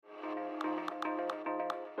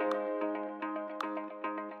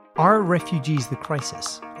Are refugees the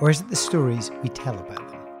crisis, or is it the stories we tell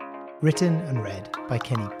about them? Written and read by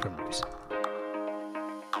Kenny Primrose.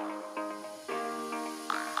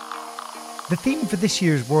 The theme for this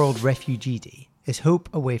year's World Refugee Day is Hope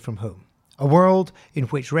Away from Home, a world in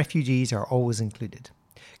which refugees are always included.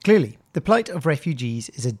 Clearly, the plight of refugees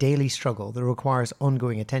is a daily struggle that requires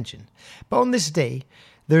ongoing attention. But on this day,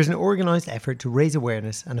 there is an organised effort to raise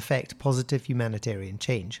awareness and effect positive humanitarian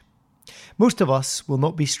change. Most of us will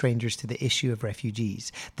not be strangers to the issue of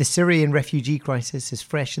refugees. The Syrian refugee crisis is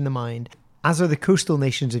fresh in the mind, as are the coastal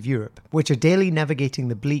nations of Europe, which are daily navigating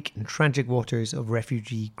the bleak and tragic waters of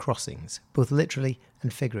refugee crossings, both literally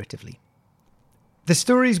and figuratively. The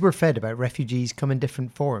stories we're fed about refugees come in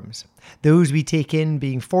different forms, those we take in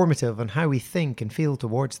being formative on how we think and feel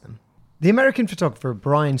towards them. The American photographer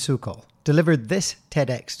Brian Sokol delivered this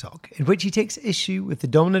TEDx talk in which he takes issue with the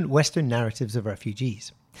dominant Western narratives of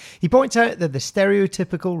refugees. He points out that the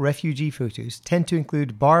stereotypical refugee photos tend to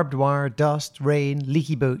include barbed wire, dust, rain,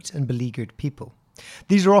 leaky boats and beleaguered people.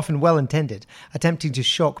 These are often well-intended, attempting to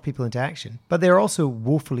shock people into action, but they are also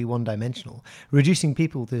woefully one-dimensional, reducing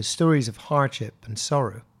people to stories of hardship and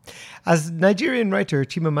sorrow. As Nigerian writer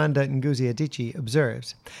Chimamanda Ngozi Adichie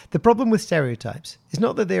observes, the problem with stereotypes is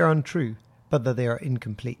not that they are untrue, but that they are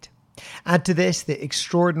incomplete. Add to this the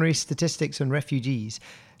extraordinary statistics on refugees,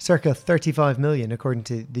 circa 35 million according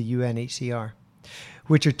to the UNHCR,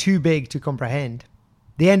 which are too big to comprehend.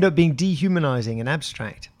 They end up being dehumanising and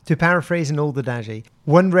abstract. To paraphrase an old adage,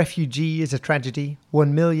 one refugee is a tragedy,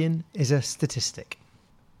 1 million is a statistic.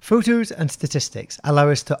 Photos and statistics allow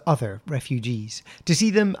us to other refugees, to see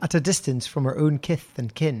them at a distance from our own kith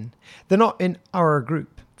and kin. They're not in our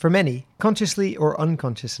group. For many, consciously or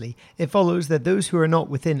unconsciously, it follows that those who are not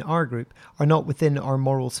within our group are not within our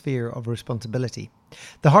moral sphere of responsibility.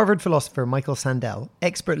 The Harvard philosopher Michael Sandel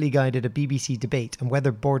expertly guided a BBC debate on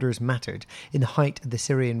whether borders mattered in the height of the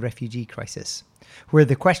Syrian refugee crisis, where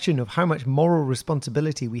the question of how much moral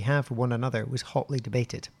responsibility we have for one another was hotly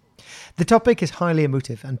debated. The topic is highly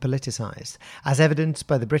emotive and politicised, as evidenced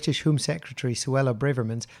by the British Home Secretary Suella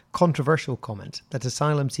Braverman's controversial comment that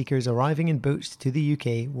asylum seekers arriving in boats to the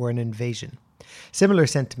UK were an invasion. Similar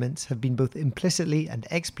sentiments have been both implicitly and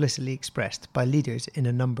explicitly expressed by leaders in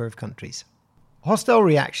a number of countries. Hostile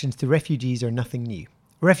reactions to refugees are nothing new.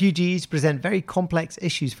 Refugees present very complex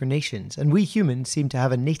issues for nations, and we humans seem to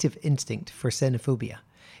have a native instinct for xenophobia,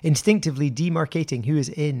 instinctively demarcating who is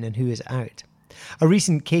in and who is out. A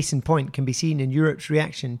recent case in point can be seen in Europe's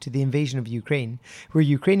reaction to the invasion of Ukraine, where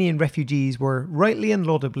Ukrainian refugees were, rightly and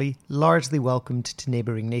laudably, largely welcomed to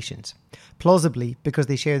neighbouring nations, plausibly because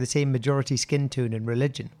they share the same majority skin tone and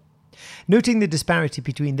religion. Noting the disparity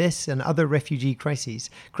between this and other refugee crises,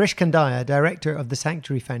 Krish Kandaya, director of the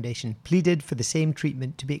Sanctuary Foundation, pleaded for the same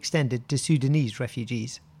treatment to be extended to Sudanese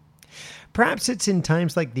refugees. Perhaps it's in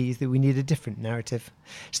times like these that we need a different narrative.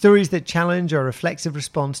 Stories that challenge our reflexive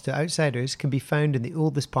response to outsiders can be found in the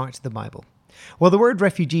oldest parts of the Bible. While the word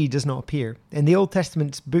refugee does not appear, in the Old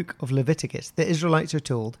Testament's book of Leviticus, the Israelites are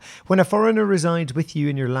told, "When a foreigner resides with you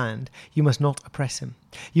in your land, you must not oppress him.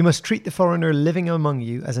 You must treat the foreigner living among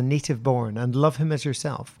you as a native born and love him as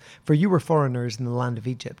yourself, for you were foreigners in the land of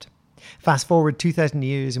Egypt." Fast forward 2,000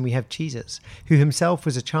 years and we have Jesus, who himself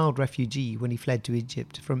was a child refugee when he fled to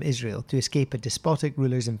Egypt from Israel to escape a despotic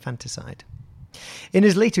ruler's infanticide. In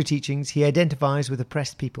his later teachings, he identifies with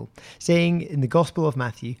oppressed people, saying in the Gospel of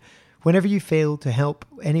Matthew, "Whenever you failed to help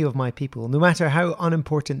any of my people, no matter how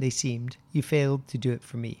unimportant they seemed, you failed to do it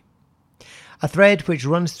for me." A thread which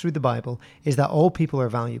runs through the Bible is that all people are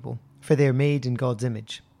valuable, for they are made in God's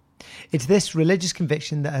image. It's this religious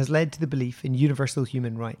conviction that has led to the belief in universal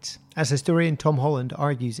human rights, as historian Tom Holland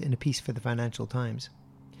argues in a piece for the Financial Times.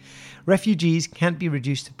 Refugees can't be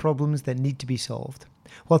reduced to problems that need to be solved.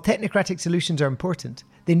 While technocratic solutions are important,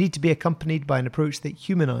 they need to be accompanied by an approach that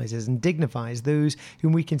humanises and dignifies those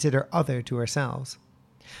whom we consider other to ourselves.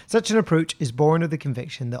 Such an approach is born of the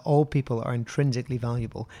conviction that all people are intrinsically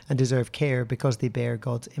valuable and deserve care because they bear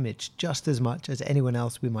God's image just as much as anyone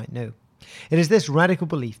else we might know. It is this radical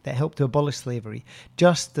belief that helped to abolish slavery,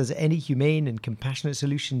 just as any humane and compassionate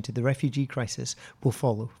solution to the refugee crisis will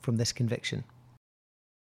follow from this conviction.